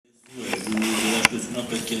երաժշտությունը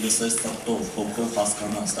պետք է լսես տղտով, հոգով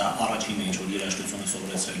հասկանաս, դա առաջինը ինչ որ երաժշտությունը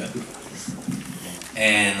սովորեցրել է։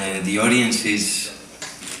 And the audience is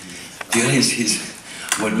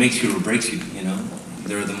what makes you or breaks you, you know.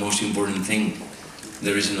 They're the most important thing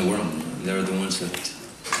there is in the world. They're the ones that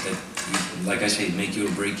like I say, make you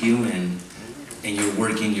or break you, and you're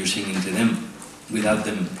working, you're singing to them. Without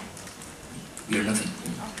them, you're nothing.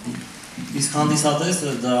 Իսկ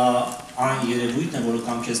հանդիսատեսը դա այն երևույթն է, որը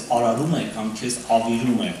կամ քեզ արարում է, կամ քեզ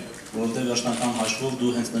ավիրում է, որովհետև վերջնական հաշվով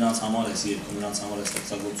դու հենց նրանց համար ես երգում, նրանց համար ես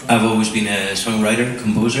ստեղծագործում։ I've always been a songwriter,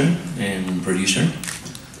 composer, and producer.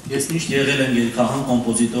 Ես միշտ եղել եմ երգահան,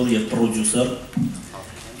 կոմպոզիտոր եւ պրոդյուսեր։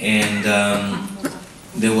 And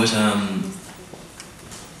there was a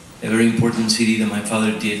very important CD that my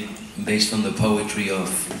father did based on the poetry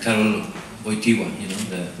of Karol Wojtyła, you know,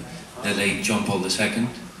 the late John Paul II.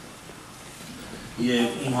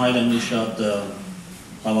 Եվ իմ հայրը մի շատ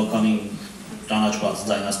բավականին ճանաչված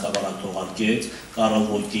ձայնասկավառակ թողարկեց Կարլ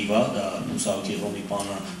Վոյտիվա, դա մուսակի Ռոմի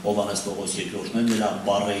պանը Հովհաննես Պողոս II-ն է, նրա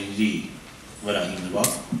բառերի վրա հիմնված։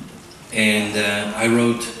 And I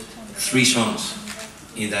wrote 3 songs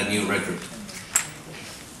in that new record.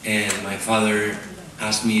 And my father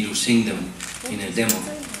asked me to sing them in a demo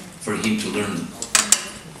for him to learn them.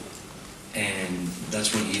 And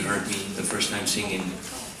that's when he heard me the first time singing,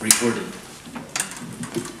 recorded.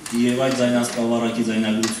 Եվ այդ ձայնասկավառակի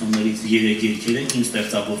ձայնագրություններից 3 երգերը իմ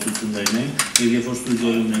ստեղծագործություններն են, եւ երբ որ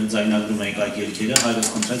ստուդիոյում եմ ձայնագրում ենք այդ երգերը, հայրս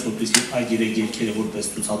խնդրեց, որպեսզի այդ 3 երգերը որպես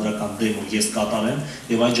ցուցադրական դեմո ես կատարեմ,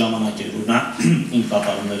 եւ այդ ժամանակ էր որ նա իմ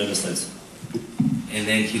կատարումները լսեց։ And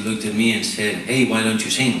then he looked at me and said, "Hey, why don't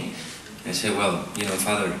you sing?" I said, "Well, you know,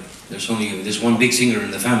 Father, there's one big singer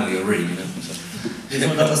in the family already, you know." So, Ես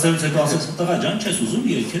մտածեցի հետո ասեց, տղա ջան, չես ուզում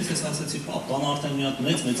երգել, ես ասեցի, «Պապան արդեն մի հատ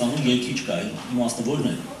մեծանուն երգիչ կա, իմաստը որն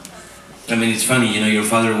է»։ I mean, it's funny, you know, your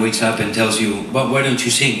father wakes up and tells you, "Well, why don't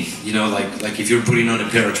you sing?" You know, like if you're putting on a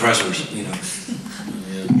pair of trousers, you know.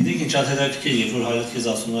 Գիտեք ինչ հետաքրքիր, երբ որ հայրդ քեզ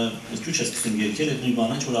ասում է, «Ես քիչ ես սկսում երգել, այդ նույն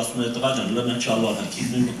բանը, որ ասում է, տղա ջան, լավ չալու արհակի»։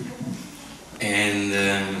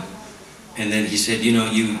 And then he said, "You know,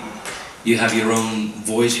 you have your own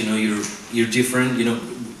voice, you know, you're different, you know.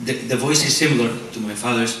 The voice is similar to my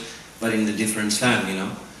father's, but in a different style, you know."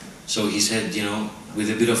 So he said, "You know, with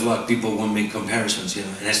a bit of luck, people won't make comparisons, you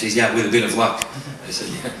know." And I said, "Yeah, with a bit of luck." I said,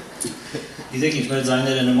 "Yeah." Գիտեք ինչ մեր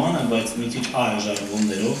ձայները նման են, բայց մի քիչ այլ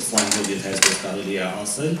ժառանգումներով, սլանգով եթե այսպես կարելի է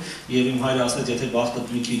ասել, եւ իմ հայրը ասաց, եթե բախտը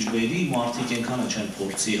մի քիչ բերի, մարդիկ այնքանը չեն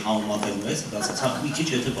փորձի համեմատել մեզ, դա ասաց, հա մի քիչ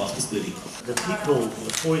եթե բախտից բերի։ The people,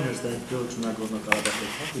 the foreigners that go to Nagorno-Karabakh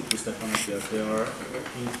Republic with Stepanakert, they are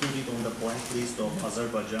included on the blank list of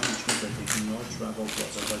Azerbaijan, which means that they cannot travel to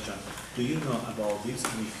Azerbaijan. Do you know about this?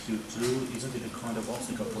 And if you do, isn't it a kind of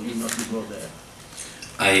obstacle for you not to go there?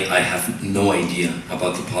 I have no idea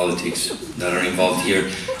about the politics that are involved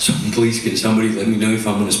here. So please, can somebody let me know if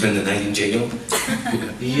I'm going to spend the night in jail?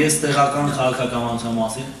 Ես տեղական քաղաքականության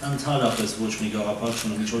մասին ընդհանրապես ոչ մի գաղափար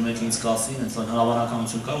չունեմ, ինչ որ մեկ ինձ կասին, այնքան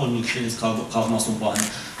հավանականություն կա, որ մի քիչ ինձ քաղմասում պահեն։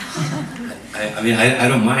 I mean, I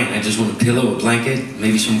don't mind. I just want a pillow, a blanket,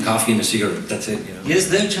 maybe some coffee and a cigarette. That's it, you know.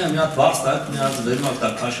 Ես դեմ չեմ, մի հատ բարձ տակ, մի հատ վերմակ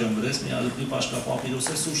տակ քաշեմ վրես, մի հատ մի պաշտպա պապիրոս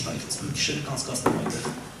է սուրճ տակ, մի քիչ կանցկացնեմ այդտեղ։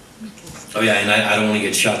 Oh yeah, and I don't want to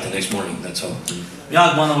get shot the next morning, that's all. Մի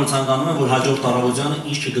հատ բանը որ ցանկանում եմ, որ հաջորդ առավոտյանը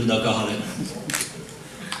ինչ չգնդակահարեն։